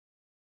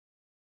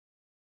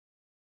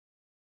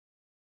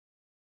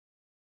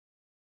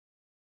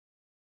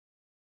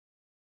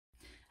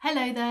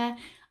Hello there,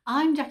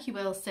 I'm Jackie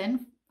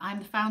Wilson. I'm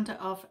the founder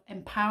of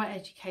Empower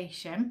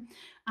Education,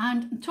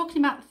 and I'm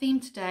talking about the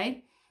theme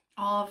today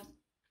of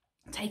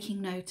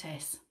taking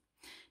notice.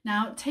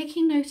 Now,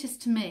 taking notice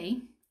to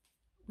me,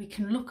 we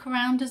can look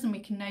around us and we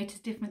can notice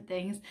different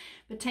things,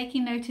 but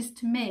taking notice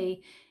to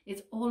me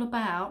is all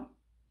about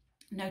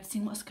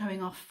noticing what's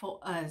going off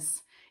for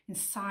us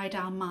inside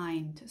our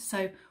mind.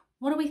 So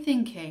what are we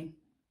thinking?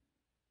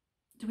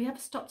 Do we ever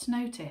stop to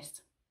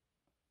notice?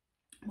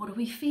 What are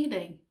we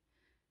feeling?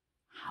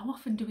 How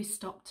often do we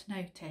stop to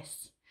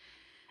notice?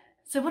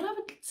 So what I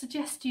would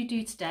suggest you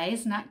do today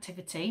as an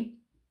activity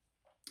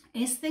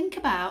is think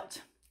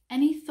about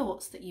any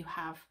thoughts that you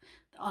have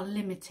that are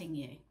limiting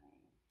you.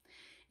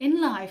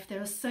 In life,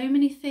 there are so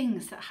many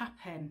things that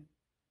happen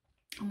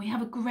and we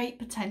have a great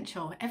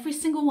potential. Every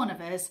single one of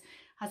us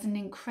has an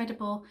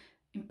incredible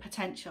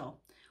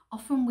potential.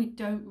 Often we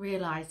don't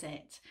realise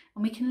it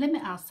and we can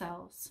limit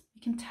ourselves.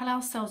 We can tell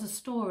ourselves a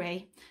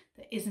story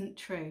that isn't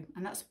true,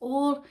 and that's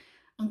all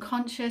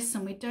unconscious,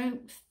 and we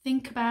don't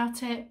think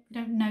about it, we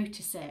don't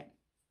notice it.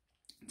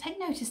 Take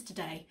notice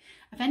today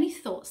of any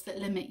thoughts that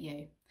limit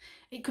you.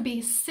 It could be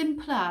as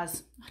simple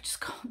as, I just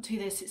can't do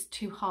this, it's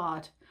too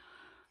hard.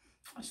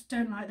 I just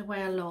don't like the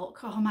way I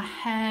look. Oh, my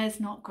hair's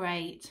not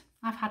great.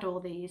 I've had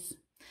all these.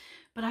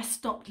 But I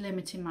stopped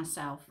limiting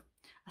myself.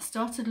 I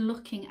started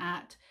looking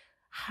at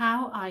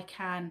how I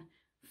can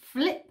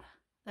flip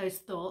those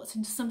thoughts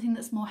into something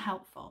that's more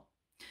helpful.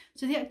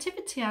 So the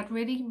activity I'd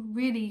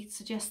really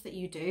suggest that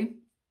you do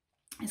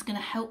is going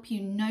to help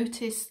you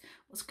notice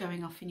what's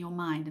going off in your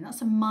mind, and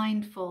that's a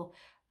mindful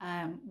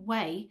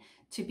way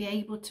to be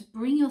able to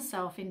bring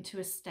yourself into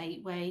a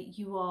state where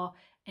you are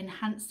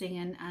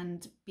enhancing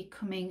and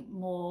becoming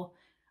more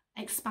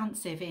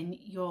expansive in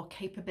your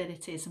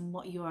capabilities and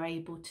what you are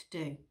able to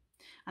do.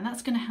 And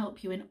that's going to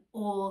help you in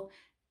all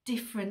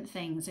different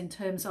things in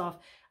terms of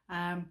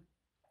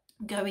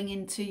going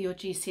into your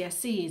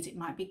GCSEs. It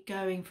might be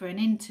going for an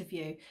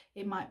interview,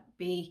 it might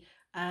be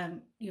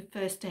your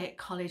first day at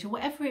college, or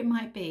whatever it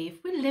might be.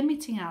 If we're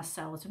limiting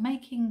ourselves, we're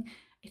making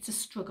it a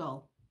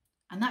struggle,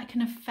 and that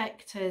can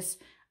affect us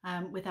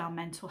with our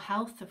mental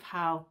health, of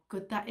how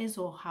good that is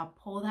or how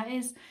poor that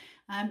is,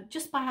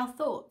 just by our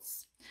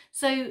thoughts.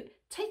 So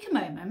take a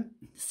moment,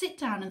 sit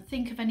down and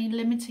think of any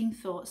limiting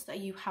thoughts that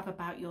you have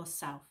about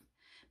yourself.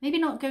 Maybe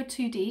not go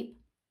too deep.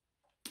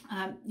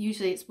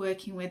 Usually it's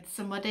working with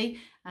somebody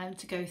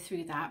to go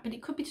through that, but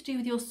it could be to do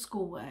with your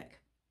schoolwork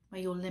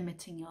where you're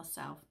limiting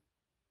yourself.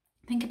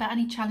 Think about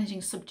any challenging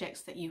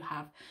subjects that you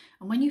have,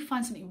 and when you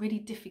find something really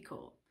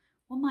difficult,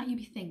 what might you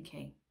be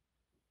thinking?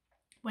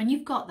 When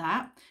you've got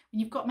that, when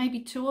you've got maybe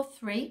 2 or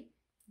 3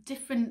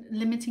 different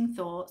limiting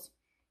thoughts,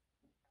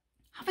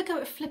 have a go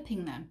at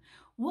flipping them.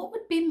 What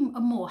would be a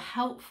more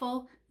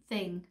helpful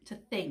thing to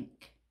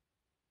think?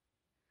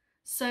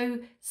 So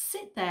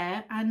sit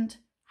there, and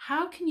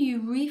how can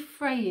you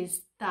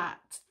rephrase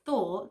that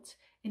thought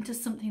into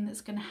something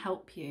that's going to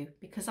help you?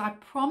 Because I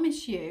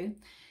promise you,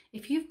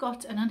 if you've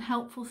got an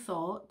unhelpful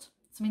thought,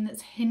 something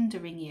that's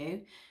hindering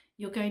you,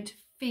 you're going to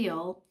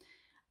feel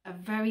a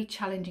very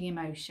challenging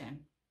emotion.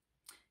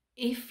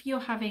 If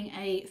you're having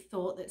a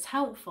thought that's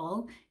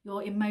helpful,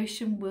 your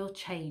emotion will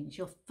change.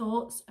 Your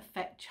thoughts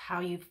affect how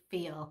you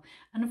feel.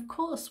 And of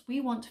course,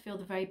 we want to feel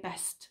the very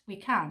best we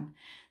can.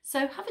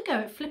 So have a go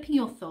at flipping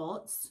your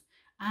thoughts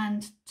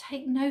and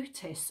take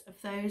notice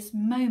of those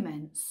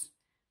moments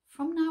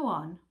from now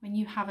on when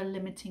you have a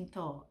limiting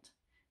thought.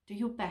 Do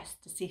your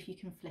best to see if you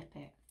can flip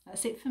it.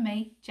 That's it for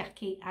me,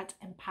 Jackie at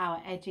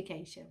Empower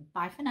Education.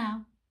 Bye for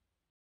now.